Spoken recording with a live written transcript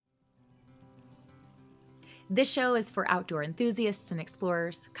This show is for outdoor enthusiasts and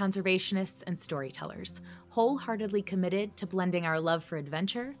explorers, conservationists and storytellers, wholeheartedly committed to blending our love for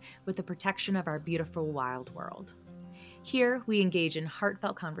adventure with the protection of our beautiful wild world. Here, we engage in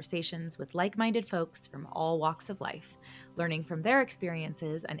heartfelt conversations with like-minded folks from all walks of life, learning from their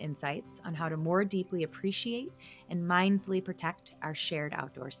experiences and insights on how to more deeply appreciate and mindfully protect our shared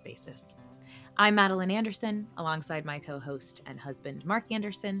outdoor spaces. I'm Madeline Anderson, alongside my co-host and husband, Mark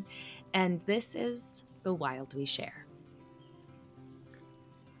Anderson, and this is The Wild We Share.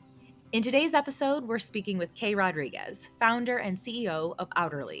 In today's episode, we're speaking with Kay Rodriguez, founder and CEO of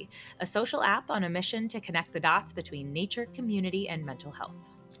Outerly, a social app on a mission to connect the dots between nature, community, and mental health.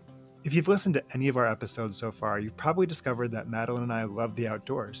 If you've listened to any of our episodes so far, you've probably discovered that Madeline and I love the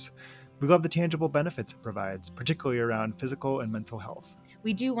outdoors. We love the tangible benefits it provides, particularly around physical and mental health.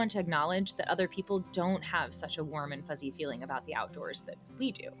 We do want to acknowledge that other people don't have such a warm and fuzzy feeling about the outdoors that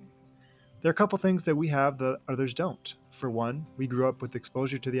we do. There are a couple things that we have that others don't. For one, we grew up with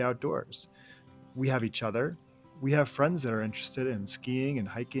exposure to the outdoors. We have each other. We have friends that are interested in skiing and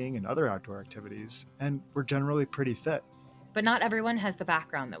hiking and other outdoor activities, and we're generally pretty fit. But not everyone has the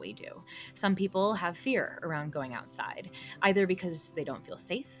background that we do. Some people have fear around going outside, either because they don't feel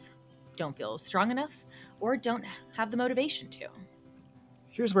safe, don't feel strong enough, or don't have the motivation to.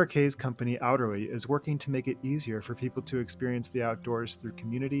 Here's where Kay's company, Outerly, is working to make it easier for people to experience the outdoors through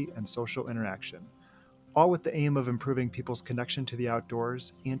community and social interaction, all with the aim of improving people's connection to the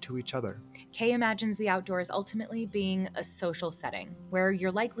outdoors and to each other. Kay imagines the outdoors ultimately being a social setting where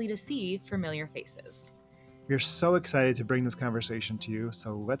you're likely to see familiar faces. We're so excited to bring this conversation to you,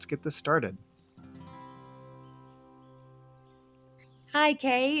 so let's get this started. Hi,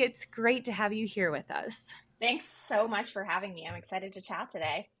 Kay. It's great to have you here with us. Thanks so much for having me. I'm excited to chat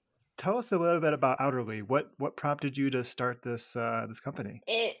today. Tell us a little bit about Outerly. What prompted you to start this company?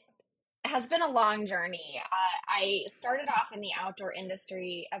 It has been a long journey. I started off in the outdoor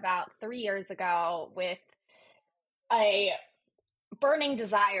industry about 3 years ago with a burning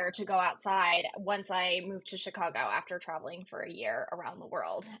desire to go outside once I moved to Chicago after traveling for a year around the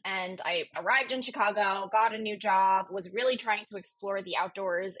world. And I arrived in Chicago, got a new job, was really trying to explore the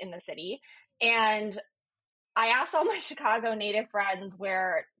outdoors in the city. And I asked all my Chicago native friends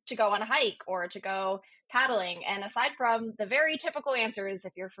where to go on a hike or to go paddling. And aside from the very typical answers,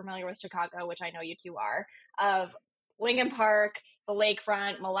 if you're familiar with Chicago, which I know you two are, of Lincoln Park, the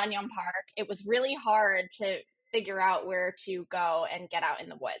lakefront, Millennium Park, it was really hard to figure out where to go and get out in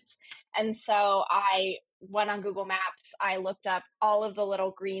the woods. And so I went on Google Maps. I looked up all of the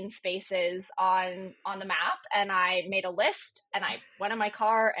little green spaces on the map, and I made a list, and I went in my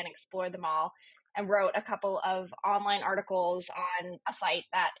car and explored them all, and wrote a couple of online articles on a site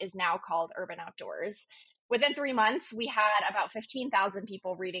that is now called Urban Outdoors. Within 3 months, we had about 15,000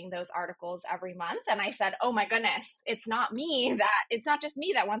 people reading those articles every month. And I said, oh my goodness, it's not just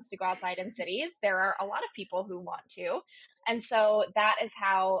me that wants to go outside in cities. There are a lot of people who want to. And so that is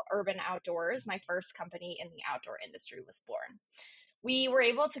how Urban Outdoors, my first company in the outdoor industry, was born. We were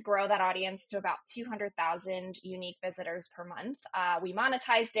able to grow that audience to about 200,000 unique visitors per month. We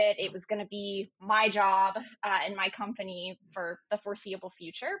monetized it. It was going to be my job and my company for the foreseeable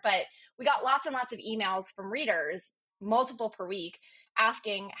future. But we got lots and lots of emails from readers, multiple per week,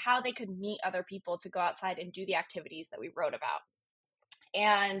 asking how they could meet other people to go outside and do the activities that we wrote about.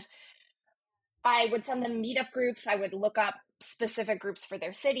 And I would send them meetup groups. I would look up specific groups for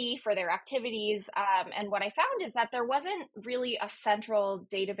their city, for their activities. And what I found is that there wasn't really a central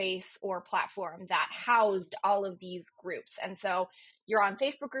database or platform that housed all of these groups. And so you're on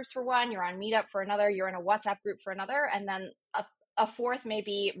Facebook groups for one, you're on Meetup for another, you're in a WhatsApp group for another, and then a fourth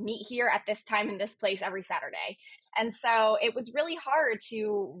maybe meet here at this time in this place every Saturday. And so it was really hard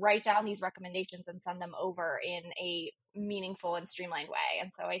to write down these recommendations and send them over in a meaningful and streamlined way.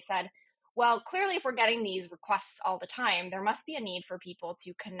 And so I said, well, clearly, if we're getting these requests all the time, there must be a need for people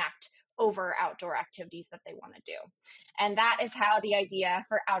to connect over outdoor activities that they want to do. And that is how the idea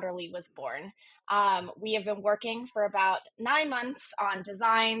for Outerly was born. We have been working for about 9 months on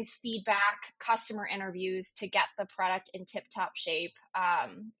designs, feedback, customer interviews to get the product in tip-top shape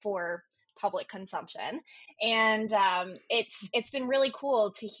for public consumption. And it's been really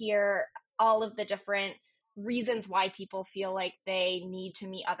cool to hear all of the different reasons why people feel like they need to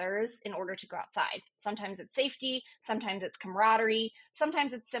meet others in order to go outside. Sometimes it's safety, sometimes it's camaraderie,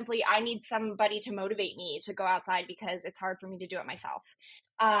 sometimes it's simply I need somebody to motivate me to go outside because it's hard for me to do it myself.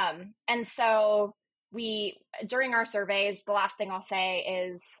 And so during our surveys, the last thing I'll say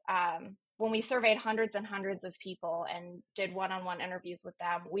is when we surveyed hundreds and hundreds of people and did one-on-one interviews with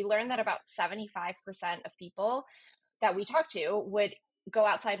them, we learned that about 75% of people that we talked to would go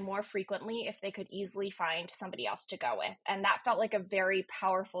outside more frequently if they could easily find somebody else to go with. And that felt like a very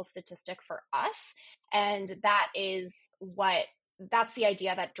powerful statistic for us. And that's the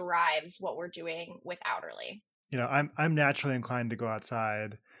idea that drives what we're doing with Outerly. I'm naturally inclined to go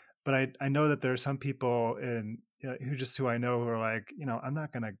outside, but I know that there are some people who I know who are like, I'm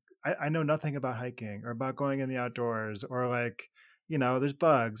not gonna. I know nothing about hiking or about going in the outdoors or like, there's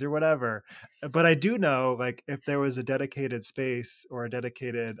bugs or whatever. But I do know, like, if there was a dedicated space or a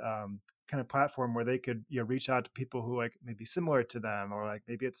dedicated kind of platform where they could reach out to people who like maybe similar to them, or like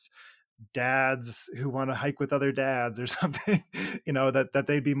maybe it's dads who want to hike with other dads or something, that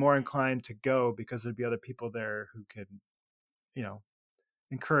they'd be more inclined to go because there'd be other people there who could, you know,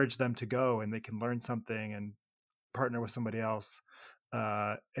 encourage them to go, and they can learn something and partner with somebody else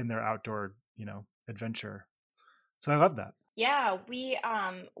in their outdoor, adventure. So I love that. Yeah, we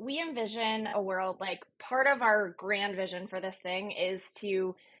envision a world, like, part of our grand vision for this thing is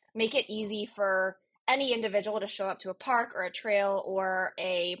to make it easy for any individual to show up to a park or a trail or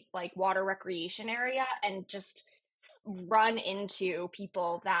a like water recreation area and just run into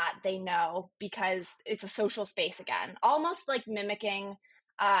people that they know because it's a social space again, almost like mimicking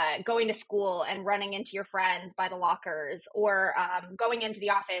going to school and running into your friends by the lockers, or going into the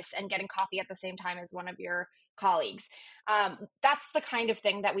office and getting coffee at the same time as one of your colleagues. That's the kind of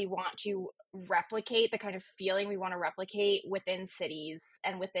thing that we want to replicate, the kind of feeling we want to replicate within cities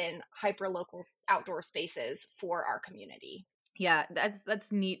and within hyper local outdoor spaces for our community. Yeah,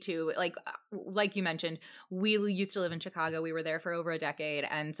 that's neat too. Like you mentioned, we used to live in Chicago. We were there for over a decade,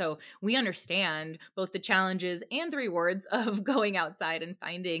 and so we understand both the challenges and the rewards of going outside and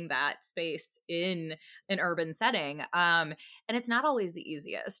finding that space in an urban setting. And it's not always the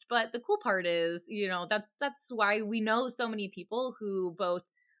easiest, but the cool part is, that's why we know so many people who both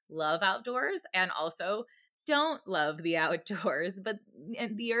love outdoors and also don't love the outdoors. But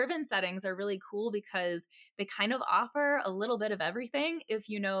the urban settings are really cool because they kind of offer a little bit of everything if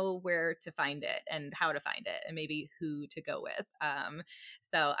you know where to find it and how to find it and maybe who to go with.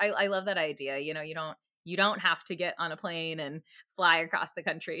 So I love that idea. You don't have to get on a plane and fly across the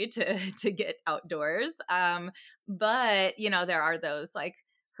country to get outdoors. But there are those like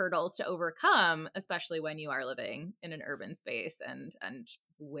hurdles to overcome, especially when you are living in an urban space. And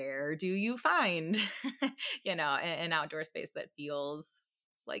where do you find an outdoor space that feels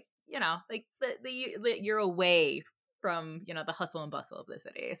like like you're away from the hustle and bustle of the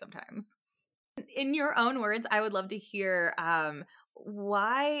city sometimes. In your own words, I would love to hear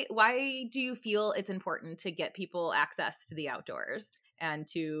why do you feel it's important to get people access to the outdoors and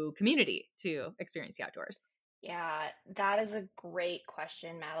to community to experience the outdoors? Yeah, that is a great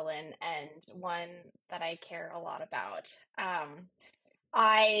question, Madeline, and one that I care a lot about.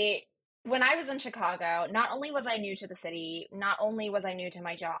 I When I was in Chicago, not only was I new to the city, not only was I new to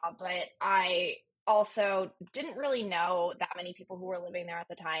my job, but I also didn't really know that many people who were living there at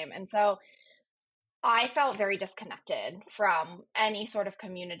the time. And so I felt very disconnected from any sort of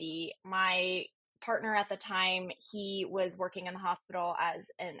community. My partner at the time, he was working in the hospital as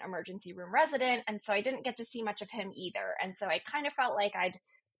an emergency room resident, and so I didn't get to see much of him either. And so I kind of felt like I'd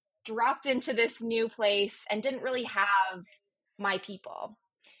dropped into this new place and didn't really have my people.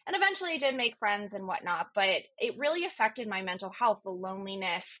 And eventually I did make friends and whatnot, but it really affected my mental health, the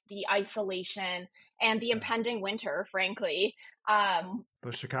loneliness, the isolation, and the impending winter, frankly.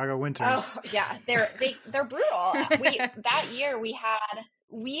 Those Chicago winters. Oh yeah, they're brutal. That year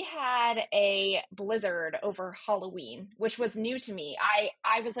we had a blizzard over Halloween, which was new to me.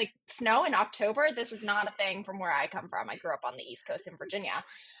 I was like, snow in October? This is not a thing from where I come from. I grew up on the East Coast in Virginia.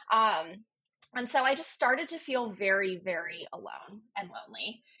 And so I just started to feel very, very alone and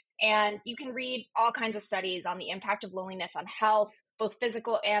lonely. And you can read all kinds of studies on the impact of loneliness on health, both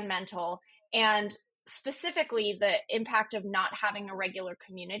physical and mental, and specifically the impact of not having a regular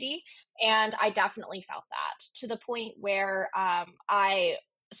community. And I definitely felt that, to the point where I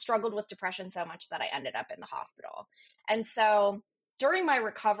struggled with depression so much that I ended up in the hospital. And so during my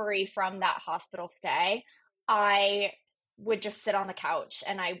recovery from that hospital stay, I would just sit on the couch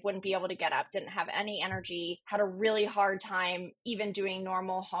and I wouldn't be able to get up, didn't have any energy, had a really hard time even doing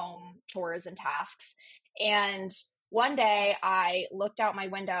normal home chores and tasks. And one day I looked out my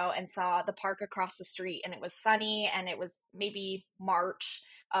window and saw the park across the street, and it was sunny, and it was maybe March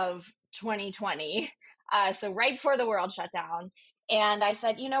of 2020. So right before the world shut down. And I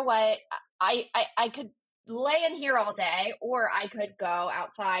said, you know what? I could lay in here all day, or I could go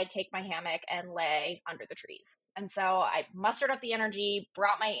outside, take my hammock, and lay under the trees. And so I mustered up the energy,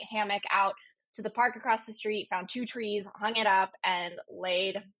 brought my hammock out to the park across the street, found 2 trees, hung it up, and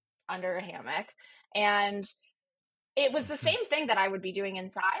laid under a hammock. And it was the same thing that I would be doing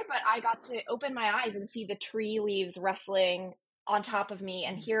inside, but I got to open my eyes and see the tree leaves rustling on top of me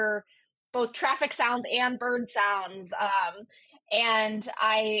and hear both traffic sounds and bird sounds. And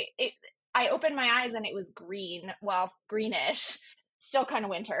I opened my eyes and it was green, well, greenish, still kind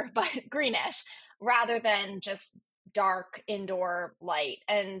of winter, but greenish, rather than just dark indoor light.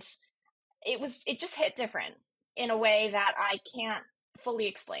 And it just hit different in a way that I can't fully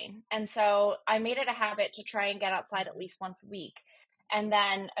explain. And so I made it a habit to try and get outside at least once a week and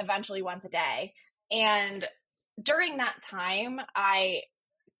then eventually once a day. And during that time, I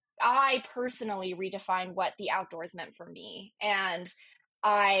personally redefined what the outdoors meant for me. And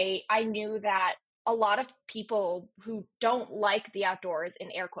I knew that a lot of people who don't like the outdoors,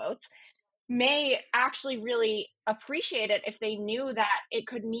 in air quotes, may actually really appreciate it if they knew that it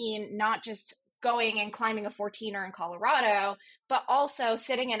could mean not just going and climbing a 14er in Colorado, but also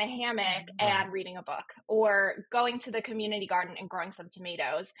sitting in a hammock and reading a book, or going to the community garden and growing some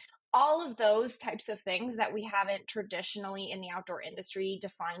tomatoes. All of those types of things that we haven't traditionally in the outdoor industry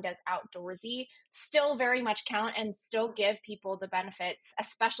defined as outdoorsy still very much count and still give people the benefits,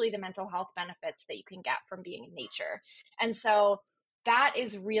 especially the mental health benefits that you can get from being in nature. And so that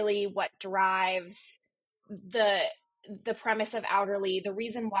is really what drives the premise of Outerly, the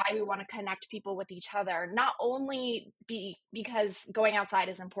reason why we want to connect people with each other, not only because going outside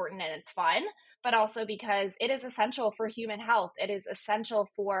is important and it's fun, but also because it is essential for human health. It is essential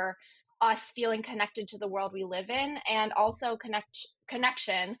for us feeling connected to the world we live in, and also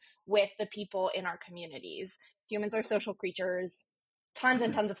connection with the people in our communities. Humans are social creatures, tons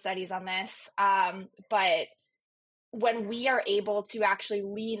and tons of studies on this. But when we are able to actually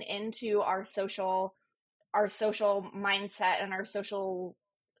lean into our social mindset and our social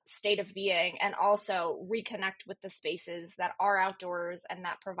state of being, and also reconnect with the spaces that are outdoors and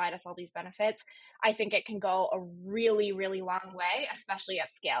that provide us all these benefits, I think it can go a really, really long way, especially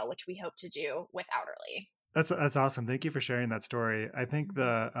at scale, which we hope to do with Outerly. That's awesome. Thank you for sharing that story. I think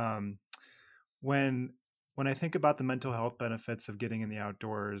when I think about the mental health benefits of getting in the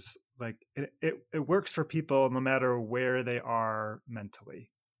outdoors, like it works for people no matter where they are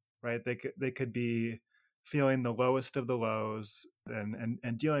mentally, right? They could be feeling the lowest of the lows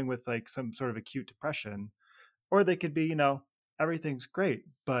and dealing with like some sort of acute depression, or they could be, everything's great,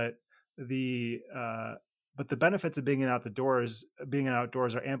 but the benefits of being outdoors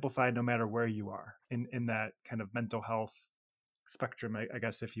are amplified no matter where you are in that kind of mental health spectrum, I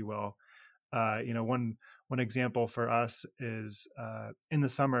guess, if you will. One example for us is in the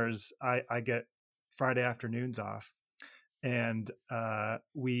summers, I get Friday afternoons off, and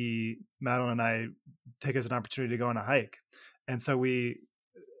Madeline and I take as an opportunity to go on a hike. And so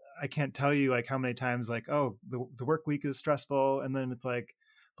I can't tell you like how many times like, oh, the work week is stressful, and then it's like,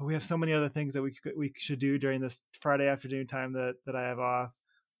 but we have so many other things that we should do during this Friday afternoon time that I have off.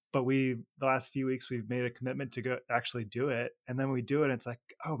 But the last few weeks we've made a commitment to go actually do it, and then we do it, and it's like,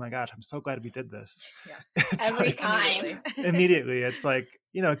 oh my gosh, I'm so glad we did this. Yeah. Every time. Immediately, it's like,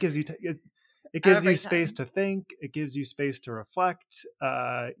 it gives you it gives you space to think, it gives you space to reflect,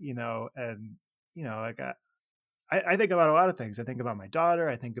 and like I think about a lot of things. I think about my daughter.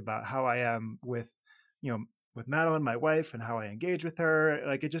 I think about how I am with Madeline, my wife, and how I engage with her.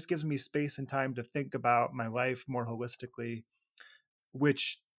 Like, it just gives me space and time to think about my life more holistically,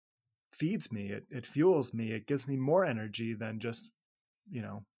 which feeds me. It fuels me. It gives me more energy than just,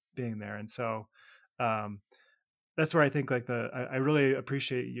 being there. And so, that's where I think like I really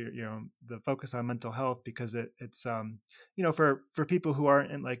appreciate the focus on mental health, because it's for people who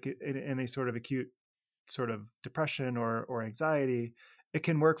aren't in any sort of acute sort of depression or anxiety, it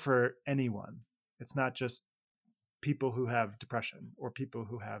can work for anyone. It's not just people who have depression or people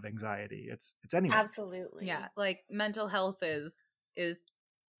who have anxiety. It's anyone. Absolutely. Yeah, like mental health is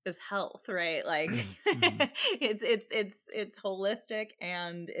health, right? Like mm-hmm. it's holistic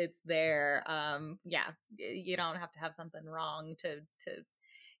and it's there. Yeah, you don't have to have something wrong to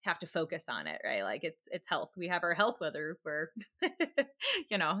have to focus on it, right? Like it's health. We have our health whether we're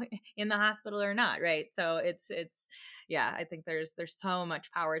in the hospital or not, right? So it's yeah, I think there's so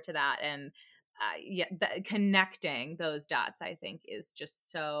much power to that. And connecting those dots, I think, is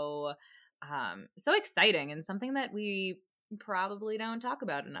just so exciting, and something that we probably don't talk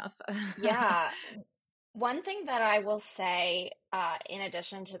about enough. Yeah. One thing that I will say, in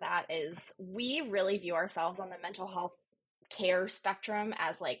addition to that, is we really view ourselves on the mental health care spectrum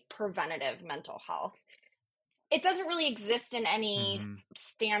as like preventative mental health. It doesn't really exist in any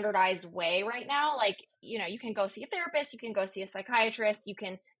standardized way right now. Like, you can go see a therapist, you can go see a psychiatrist, you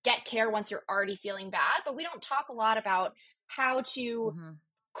can get care once you're already feeling bad, but we don't talk a lot about how to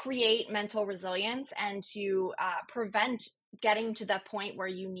create mental resilience and to prevent getting to the point where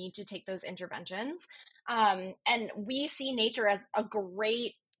you need to take those interventions. And we see nature as a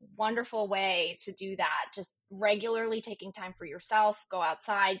great, wonderful way to do that. Just regularly taking time for yourself, go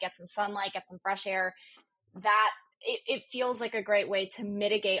outside, get some sunlight, get some fresh air. That it feels like a great way to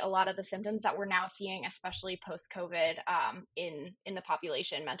mitigate a lot of the symptoms that we're now seeing, especially post-COVID, in the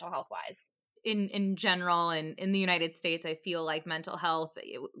population, mental health wise. In general, and in the United States, I feel like mental health,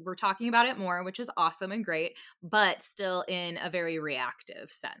 we're talking about it more, which is awesome and great, but still in a very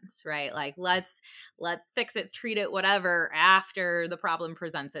reactive sense, right? Like let's fix it, treat it, whatever, after the problem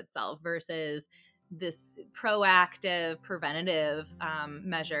presents itself, versus this proactive, preventative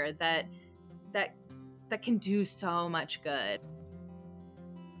measure that can do so much good.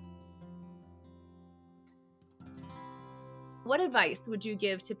 What advice would you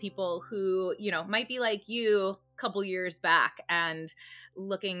give to people who, might be like you a couple years back and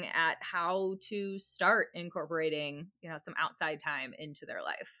looking at how to start incorporating, some outside time into their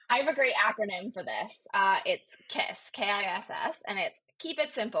life? I have a great acronym for this. It's KISS, Kiss, and it's keep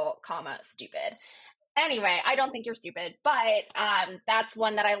it simple, comma, stupid. Anyway, I don't think you're stupid, but that's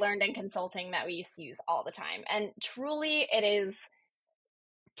one that I learned in consulting that we used to use all the time. And truly, it is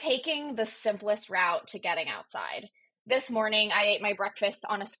taking the simplest route to getting outside. This morning, I ate my breakfast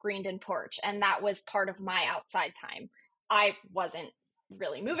on a screened-in porch, and that was part of my outside time. I wasn't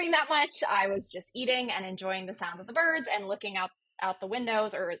really moving that much. I was just eating and enjoying the sound of the birds and looking out the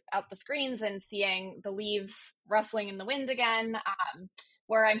windows or out the screens and seeing the leaves rustling in the wind again.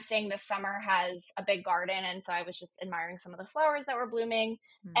 Where I'm staying this summer has a big garden, and so I was just admiring some of the flowers that were blooming.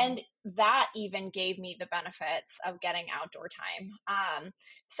 And that even gave me the benefits of getting outdoor time.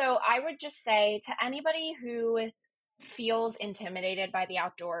 So I would just say to anybody who feels intimidated by the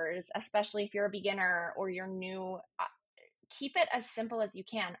outdoors, especially if you're a beginner or you're new, keep it as simple as you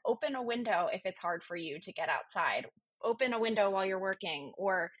can. Open a window if it's hard for you to get outside. Open a window while you're working,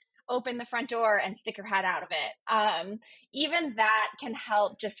 or open the front door and stick your head out of it. Even that can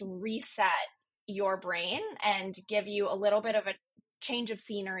help just reset your brain and give you a little bit of a change of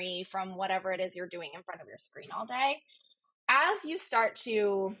scenery from whatever it is you're doing in front of your screen all day. As you start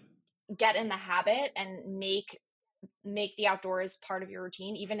to get in the habit and make the outdoors part of your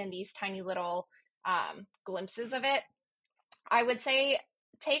routine, even in these tiny little glimpses of it, I would say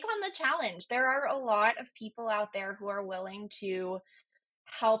take on the challenge. There are a lot of people out there who are willing to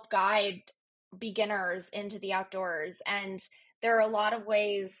help guide beginners into the outdoors. And there are a lot of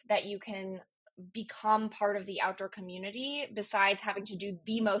ways that you can become part of the outdoor community besides having to do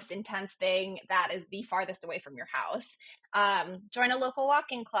the most intense thing that is the farthest away from your house. Join a local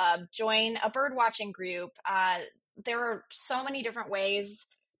walking club, join a bird watching group. There are so many different ways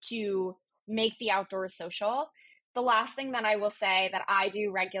to make the outdoors social. The last thing that I will say that I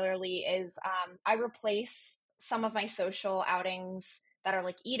do regularly is I replace some of my social outings that are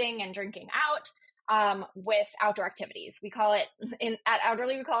like eating and drinking out with outdoor activities. We call it at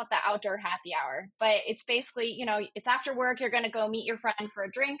Outdoorly, we call it the outdoor happy hour. But it's basically, it's after work, you're going to go meet your friend for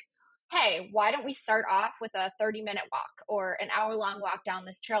a drink. Hey, why don't we start off with a 30-minute walk or an hour-long walk down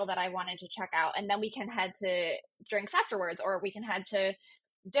this trail that I wanted to check out, and then we can head to drinks afterwards, or we can head to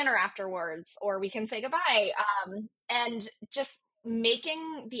dinner afterwards, or we can say goodbye. And just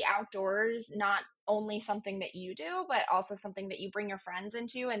making the outdoors not only something that you do, but also something that you bring your friends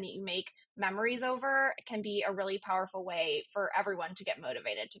into and that you make memories over can be a really powerful way for everyone to get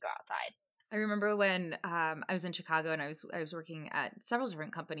motivated to go outside. I remember when I was in Chicago and I was working at several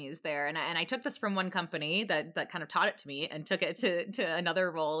different companies there, and I took this from one company that kind of taught it to me and took it to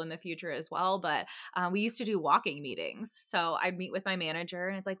another role in the future as well. But we used to do walking meetings, so I'd meet with my manager,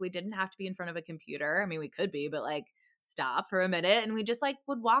 and it's like we didn't have to be in front of a computer. I mean, we could be, but like stop for a minute, and we just like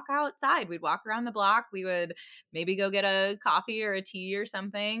would walk outside. We'd walk around the block. We would maybe go get a coffee or a tea or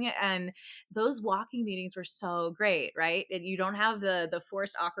something, and those walking meetings were so great, right? And you don't have the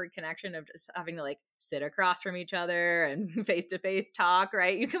forced awkward connection of just having to like sit across from each other and face to face talk,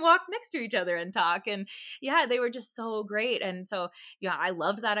 right? You can walk next to each other and talk. And yeah, they were just so great. And so, yeah, I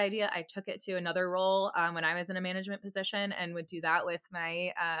loved that idea. I took it to another role when I was in a management position and would do that with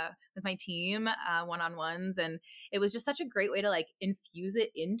my team, one-on-ones. And it was just such a great way to like infuse it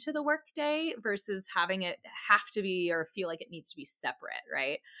into the workday versus having it have to be or feel like it needs to be separate,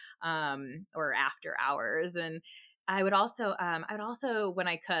 right? Or after hours. And I would also, when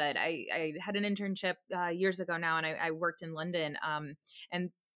I could, I had an internship years ago now, and I worked in London, and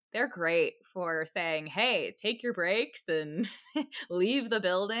they're great for saying, hey, take your breaks and leave the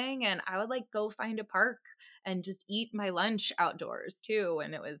building. And I would like go find a park and just eat my lunch outdoors too.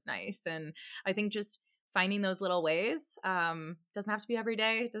 And it was nice. And I think just finding those little ways, doesn't have to be every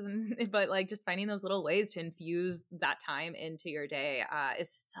day, but like just finding those little ways to infuse that time into your day is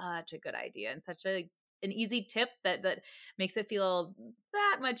such a good idea, and such an easy tip that makes it feel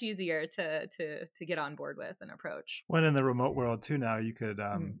that much easier to get on board with and approach. When in the remote world too now, you could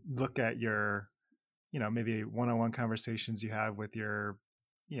look at your, maybe one-on-one conversations you have with your,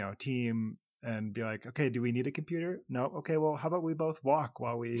 team, and be like, okay, do we need a computer? No. Okay, well, how about we both walk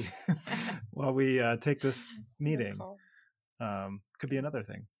while we take this meeting? Cool. Could be another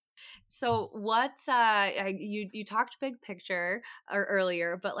thing. So what's you talked big picture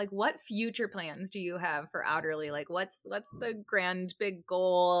earlier, but like what future plans do you have for Outerly? Like what's the grand big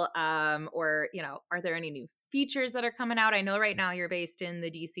goal? Or are there any new features that are coming out? I know right now you're based in the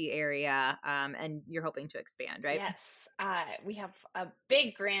DC area, and you're hoping to expand, right? Yes, we have a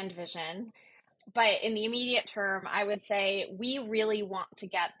big grand vision, but in the immediate term, I would say we really want to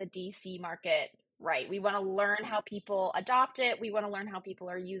get the DC market right. We want to learn how people adopt it. We want to learn how people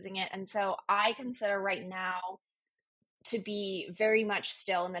are using it. And so I consider right now to be very much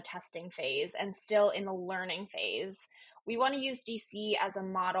still in the testing phase and still in the learning phase. We want to use DC as a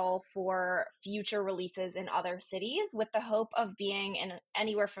model for future releases in other cities, with the hope of being in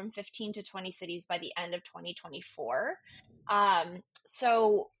anywhere from 15 to 20 cities by the end of 2024.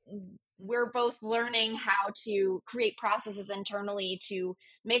 So we're both learning how to create processes internally to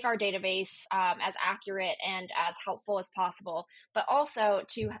make our database as accurate and as helpful as possible, but also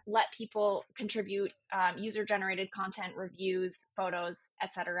to let people contribute user-generated content, reviews, photos,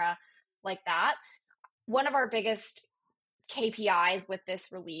 etc., like that. One of our biggest KPIs with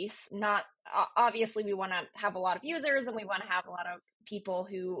this release, not obviously we want to have a lot of users and we want to have a lot of people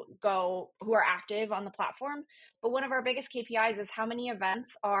who are active on the platform, but one of our biggest KPIs is how many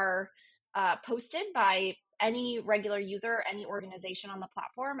events are posted by any regular user, any organization on the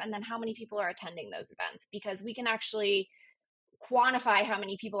platform, and then how many people are attending those events, because we can actually quantify how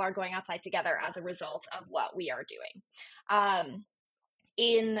many people are going outside together as a result of what we are doing.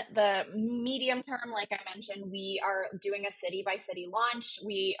 In the medium term, like I mentioned, we are doing a city by city launch.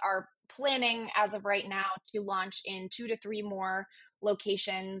 We are planning as of right now to launch in 2 to 3 more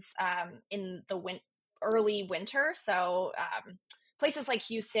locations in the early winter. So places like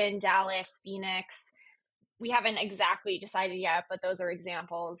Houston, Dallas, Phoenix. We haven't exactly decided yet, but those are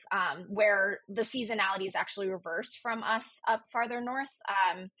examples where the seasonality is actually reversed from us up farther north.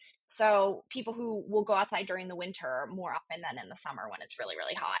 So people who will go outside during the winter more often than in the summer when it's really,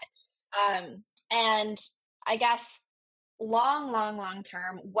 really hot. And I guess long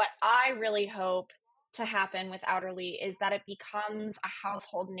term, what I really hope to happen with Outerly is that it becomes a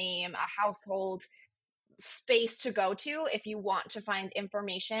household name, a household space to go to if you want to find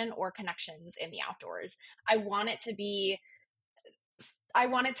information or connections in the outdoors. I want it to be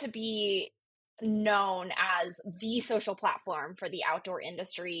known as the social platform for the outdoor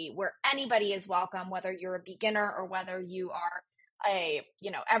industry, where anybody is welcome, whether you're a beginner or whether you are a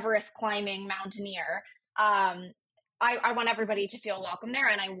Everest climbing mountaineer. I want everybody to feel welcome there,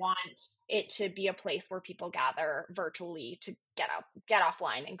 and I want it to be a place where people gather virtually to get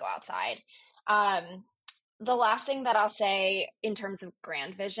offline and go outside. The last thing that I'll say in terms of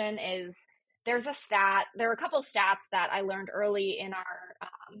grand vision is there are a couple of stats that I learned early in our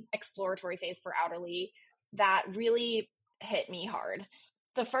exploratory phase for Outerly that really hit me hard.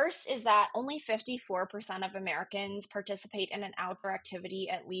 The first is that only 54% of Americans participate in an outdoor activity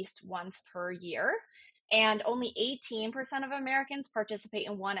at least once per year, and only 18% of Americans participate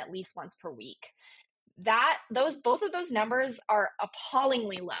in one at least once per week. Both of those numbers are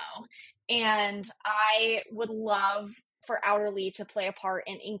appallingly low, and I would love for Outerly to play a part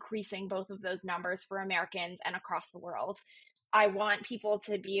in increasing both of those numbers for Americans and across the world. I want people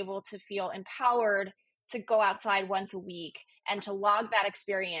to be able to feel empowered to go outside once a week and to log that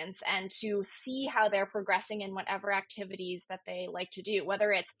experience and to see how they're progressing in whatever activities that they like to do,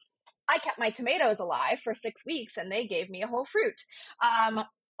 whether it's I kept my tomatoes alive for 6 weeks and they gave me a whole fruit,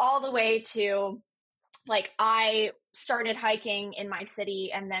 all the way to like I started hiking in my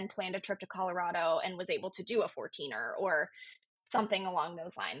city and then planned a trip to Colorado and was able to do a 14er or something along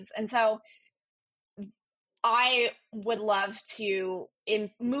those lines. And so I would love to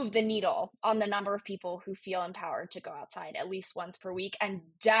move the needle on the number of people who feel empowered to go outside at least once per week, and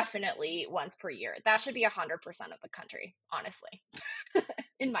definitely once per year. That should be 100% of the country, honestly,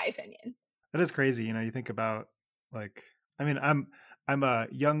 in my opinion. That is crazy. You think about I'm a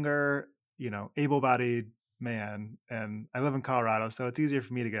younger, able-bodied man, and I live in Colorado, so it's easier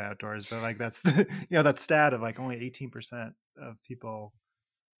for me to get outdoors. But like that's the that stat of like only 18% of people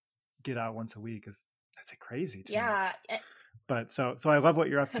get out once a week that's crazy to me. But so I love what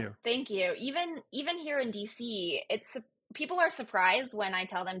you're up to. Thank you. Even here in DC, it's people are surprised when I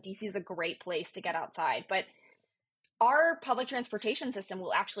tell them DC is a great place to get outside, but our public transportation system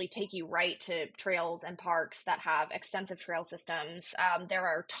will actually take you right to trails and parks that have extensive trail systems. There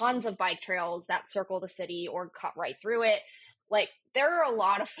are tons of bike trails that circle the city or cut right through it. Like, there are a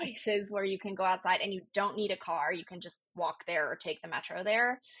lot of places where you can go outside and you don't need a car. You can just walk there or take the metro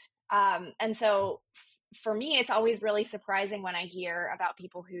there. And so for me, it's always really surprising when I hear about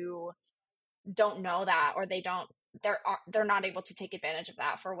people who don't know that, or they're not able to take advantage of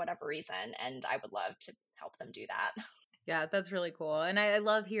that for whatever reason. And I would love to help them do that. Yeah, that's really cool. And I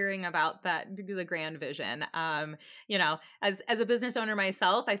love hearing about that, the grand vision. As a business owner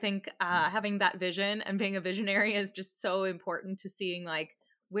myself, I think having that vision and being a visionary is just so important to seeing like,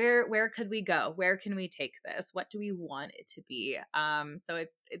 where could we go? Where can we take this? What do we want it to be?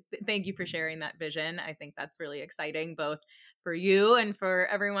 Thank you for sharing that vision. I think that's really exciting, both for you and for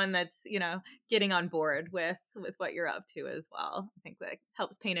everyone that's, getting on board with what you're up to as well. I think that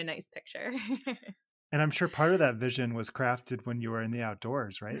helps paint a nice picture. And I'm sure part of that vision was crafted when you were in the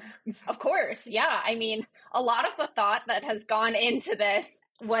outdoors, right? Of course. Yeah. I mean, a lot of the thought that has gone into this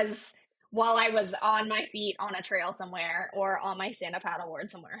was while I was on my feet on a trail somewhere or on my stand-up paddleboard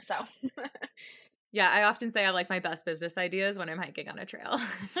somewhere. So yeah, I often say I like my best business ideas when I'm hiking on a trail.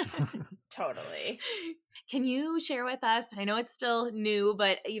 Totally. Can you share with us? I know it's still new,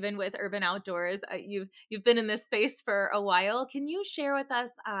 but even with Urban Outdoors, you've been in this space for a while. Can you share with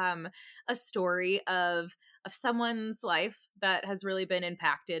us a story of someone's life that has really been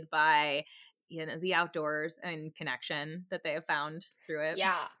impacted by the outdoors and connection that they have found through it?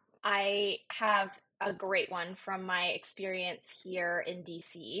 Yeah, I have a great one from my experience here in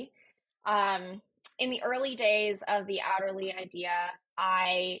DC. Um, in the early days of the Outerly idea,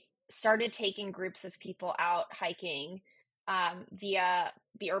 I started taking groups of people out hiking via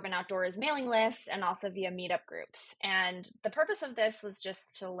the Urban Outdoors mailing list and also via meetup groups. And the purpose of this was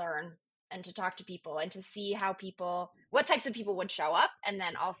just to learn and to talk to people and to see what types of people would show up, and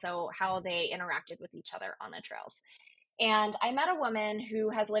then also how they interacted with each other on the trails. And I met a woman who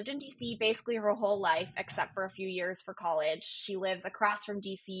has lived in DC basically her whole life, except for a few years for college. She lives across from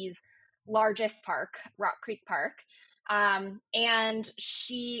DC's largest park, Rock Creek Park. I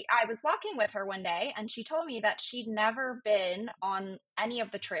was walking with her one day, and she told me that she'd never been on any of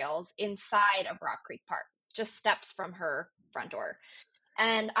the trails inside of Rock Creek Park, just steps from her front door.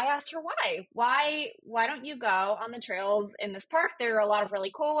 And I asked her why. Why don't you go on the trails in this park? There are a lot of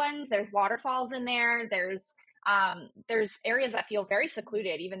really cool ones. There's waterfalls in there. There's areas that feel very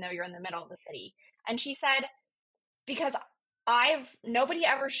secluded, even though you're in the middle of the city. And she said, because nobody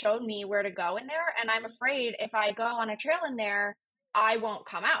ever showed me where to go in there. And I'm afraid if I go on a trail in there, I won't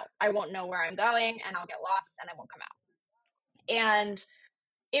come out. I won't know where I'm going, and I'll get lost and I won't come out. And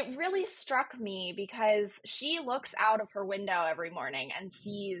it really struck me because she looks out of her window every morning and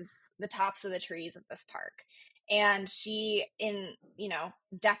sees the tops of the trees of this park. And she, in,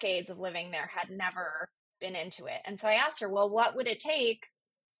 decades of living there, had never been into it. And so I asked her, well, what would it take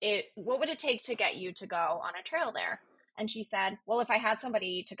to get you to go on a trail there? And she said, well, if I had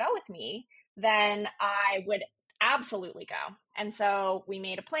somebody to go with me, then I would absolutely go. And so we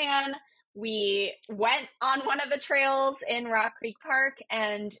made a plan. We went on one of the trails in Rock Creek Park,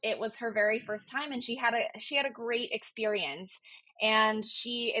 and it was her very first time, and she had a great experience. And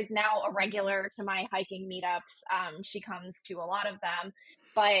she is now a regular to my hiking meetups. She comes to a lot of them,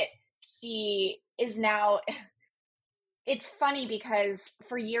 but she is now it's funny because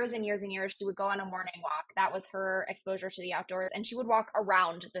for years and years and years, she would go on a morning walk. That was her exposure to the outdoors, and she would walk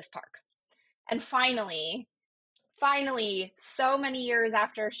around this park. And finally, so many years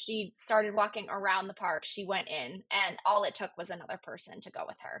after she started walking around the park, she went in, and all it took was another person to go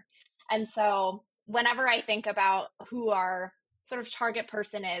with her. And so whenever I think about who our sort of target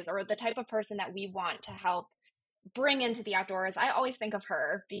person is, or the type of person that we want to help bring into the outdoors, I always think of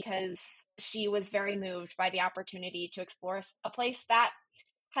her because she was very moved by the opportunity to explore a place that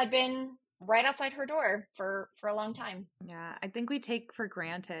had been right outside her door for a long time. Yeah, I think we take for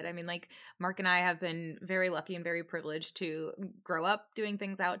granted. I mean, like Mark and I have been very lucky and very privileged to grow up doing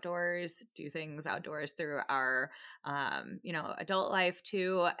things outdoors, do things outdoors through our, adult life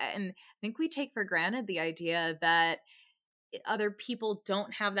too. And I think we take for granted the idea that other people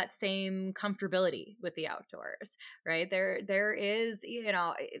don't have that same comfortability with the outdoors, right? There is,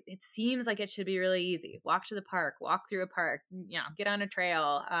 it seems like it should be really easy. Walk to the park, walk through a park, get on a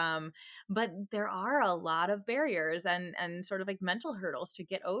trail. But there are a lot of barriers and sort of like mental hurdles to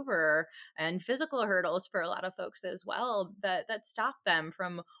get over, and physical hurdles for a lot of folks as well, that stop them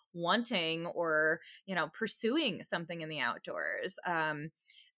from wanting or, pursuing something in the outdoors. And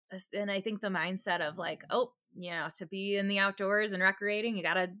I think the mindset of like, oh, to be in the outdoors and recreating, you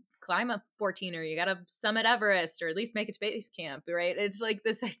got to climb a 14er, you got to summit Everest, or at least make it to base camp, right? It's like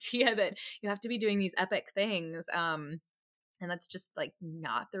this idea that you have to be doing these epic things. And that's just like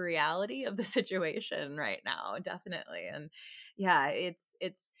not the reality of the situation right now, definitely. And yeah, it's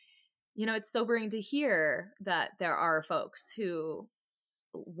sobering to hear that there are folks who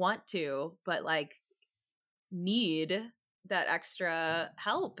want to, but like need that extra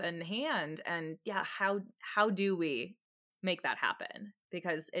help and hand. And yeah, how do we make that happen?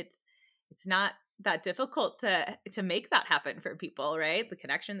 Because it's not that difficult to make that happen for people, right? The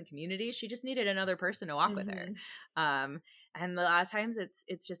connection, the community. She just needed another person to walk with her. And a lot of times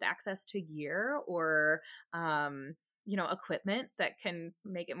it's just access to gear or equipment that can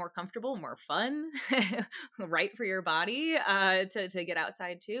make it more comfortable, more fun, right for your body, to get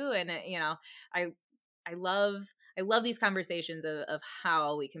outside too. And I love these conversations of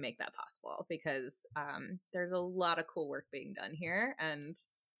how we can make that possible, because there's a lot of cool work being done here, and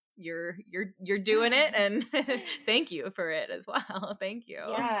you're doing it, and thank you for it as well. Thank you.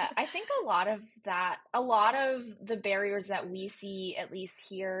 Yeah, I think a lot of the barriers that we see, at least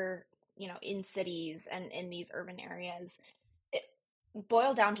here, in cities and in these urban areas, it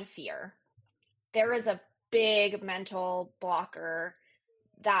boil down to fear. There is a big mental blocker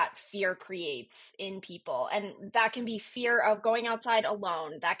that fear creates in people. And that can be fear of going outside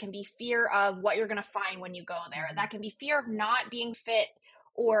alone. That can be fear of what you're going to find when you go there. That can be fear of not being fit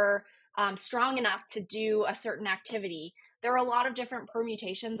or strong enough to do a certain activity. There are a lot of different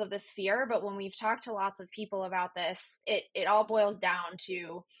permutations of this fear, but when we've talked to lots of people about this, it all boils down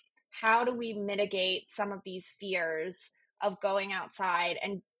to how do we mitigate some of these fears of going outside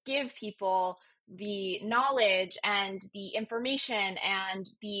and give people the knowledge and the information and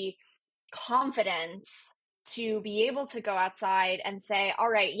the confidence to be able to go outside and say, all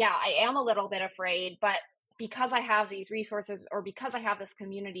right, yeah, I am a little bit afraid, but because I have these resources or because I have this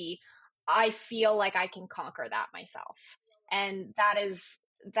community, I feel like I can conquer that myself. And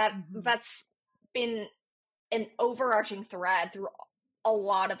that's been an overarching thread through a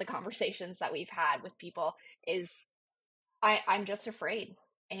lot of the conversations that we've had with people is I'm just afraid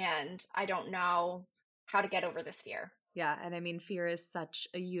and I don't know how to get over this fear. Yeah. And I mean, fear is such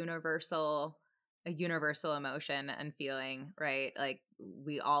a universal emotion and feeling, right? Like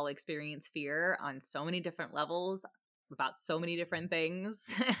we all experience fear on so many different levels about so many different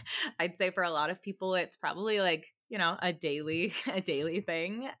things. I'd say for a lot of people, it's probably like, a daily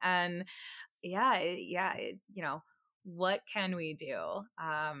thing. And what can we do?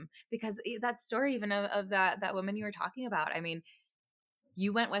 Because that story even of that woman you were talking about, I mean,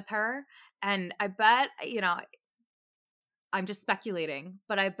 you went with her, and I bet, I'm just speculating,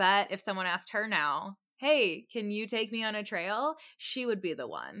 but I bet if someone asked her now, hey, can you take me on a trail? She would be the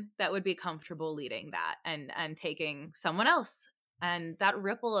one that would be comfortable leading that and taking someone else. And that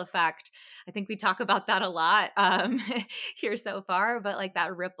ripple effect, I think we talk about that a lot here so far, but like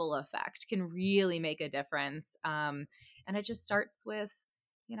that ripple effect can really make a difference. And it just starts with,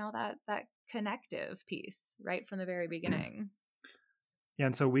 that connective piece right from the very beginning. Yeah,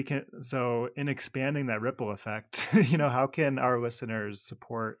 and so in expanding that ripple effect, how can our listeners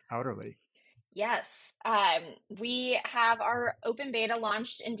support Outerly? Yes, we have our open beta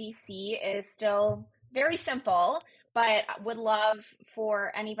launched in DC. It is still very simple, but would love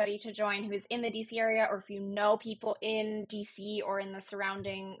for anybody to join who is in the DC area, or if you know people in DC or in the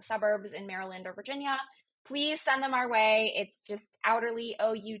surrounding suburbs in Maryland or Virginia, please send them our way. It's just Outerly,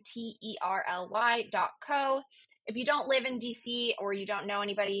 outerly.co. If you don't live in DC or you don't know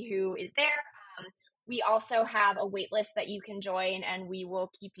anybody who is there, we also have a wait list that you can join, and we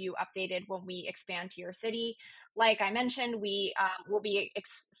will keep you updated when we expand to your city. Like I mentioned, we will be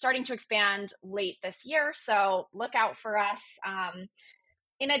starting to expand late this year, so look out for us.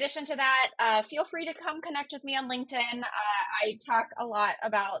 In addition to that, feel free to come connect with me on LinkedIn. I talk a lot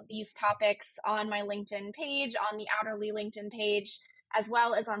about these topics on my LinkedIn page, on the Outerly LinkedIn page, as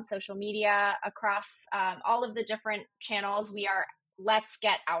well as on social media across all of the different channels. We are Let's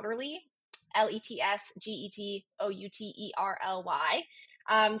Get Outerly, LetsGetOuterly.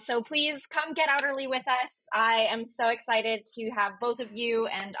 So please come get Outerly with us. I am so excited to have both of you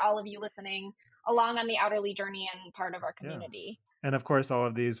and all of you listening along on the Outerly journey and part of our Yeah. community. And of course, all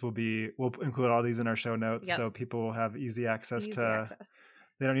of these we'll include all these in our show notes, Yep. so people will have easy access Easy to. access.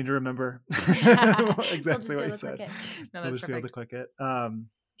 They don't need to remember They'll exactly just be what able you to said. click it. No, They'll that's just be able to perfect. click it.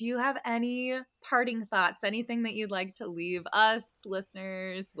 Do you have any parting thoughts? Anything that you'd like to leave us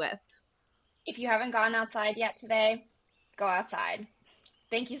listeners with? If you haven't gone outside yet today, go outside.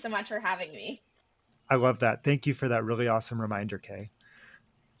 Thank you so much for having me. I love that. Thank you for that really awesome reminder, Kay.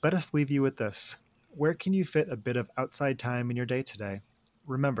 Let us leave you with this. Where can you fit a bit of outside time in your day today?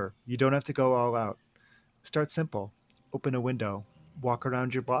 Remember, you don't have to go all out. Start simple. Open a window, walk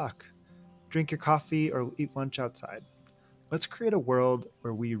around your block, drink your coffee, or eat lunch outside. Let's create a world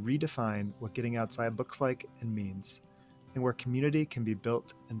where we redefine what getting outside looks like and means, and where community can be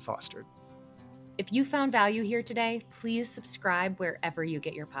built and fostered. If you found value here today, please subscribe wherever you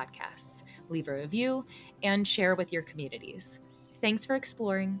get your podcasts, leave a review, and share with your communities. Thanks for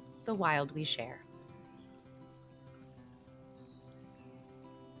exploring the wild we share.